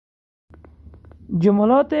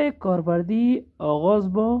جملات کاربردی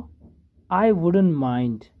آغاز با I wouldn't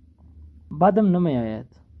mind، بدم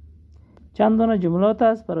نمیاید. چند دانه جملات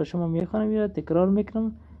است برای شما میخوانم، یا تکرار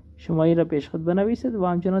میکنم، شما این را پیش خود بنویسید و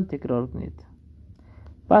همچنان تکرار کنید.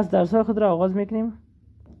 پس درس خود را آغاز میکنیم.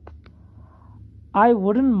 I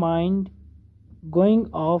wouldn't mind going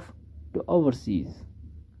off to overseas.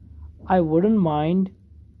 I wouldn't mind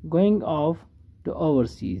going off to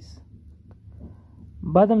overseas.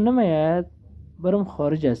 بدم نمیاید برم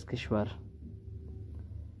خارج از کشور.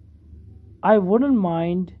 I wouldn't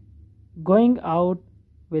mind going out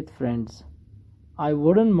with friends. I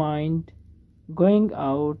wouldn't mind going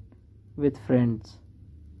out with friends.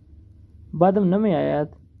 بدم نمیاید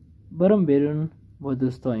برم بیرون با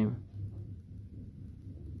دوستایم.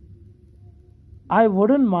 I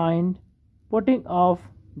wouldn't mind putting off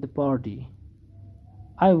the party.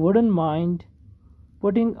 I wouldn't mind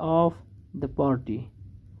putting off the party.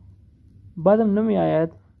 بدم نمیاید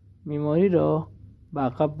میماری را به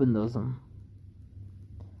عقب بندازم.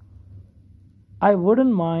 I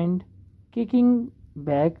wouldn't mind kicking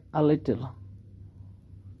back a little.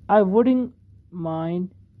 I wouldn't mind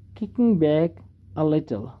kicking back a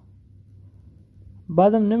little.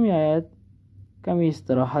 بدم نمیاید کمی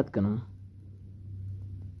استراحت کنم.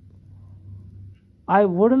 I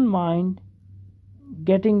wouldn't mind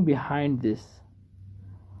getting behind this.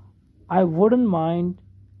 I wouldn't mind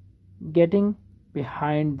getting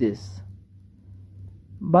behind this.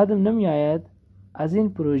 بدم نمیاید از این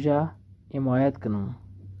پروژه حمایت کنم.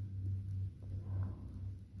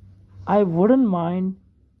 I wouldn't mind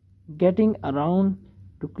getting around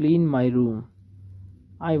to clean my room.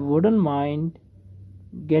 I wouldn't mind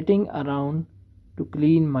getting around to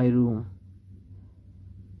clean my room.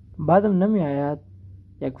 بدم نمیاید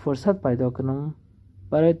یک فرصت پیدا کنم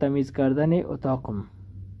برای تمیز کردن اتاقم.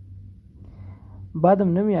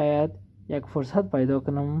 بدم نمیاید یک فرصت پیدا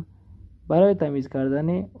کنم برای تمیز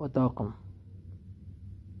کردن اتاقم.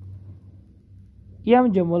 این هم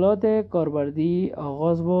جملات کاربردی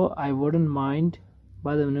آغاز با I wouldn't mind،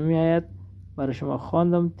 بدم نمیاید، برای شما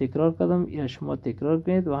خواندم، تکرار کردم، یا شما تکرار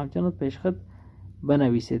کنید و همچنان پیشخط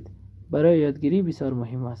بنویسید. برای یادگیری بسیار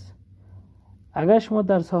مهم است. اگر شما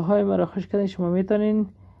درس های مرا خوش کردین، شما میتونین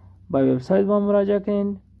با وبسایت ما مراجعه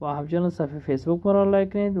کنید و همچنان صفحه فیسبوک ما را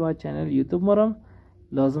لایک کنید و چنل یوتیوب ما را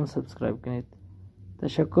لازم سابسکرایب کنید.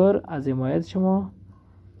 تشکر از حمایت شما.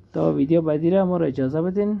 تا ویدیو بعدی را ما را اجازه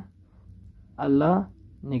بدین. الله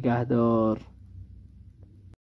نگهدار.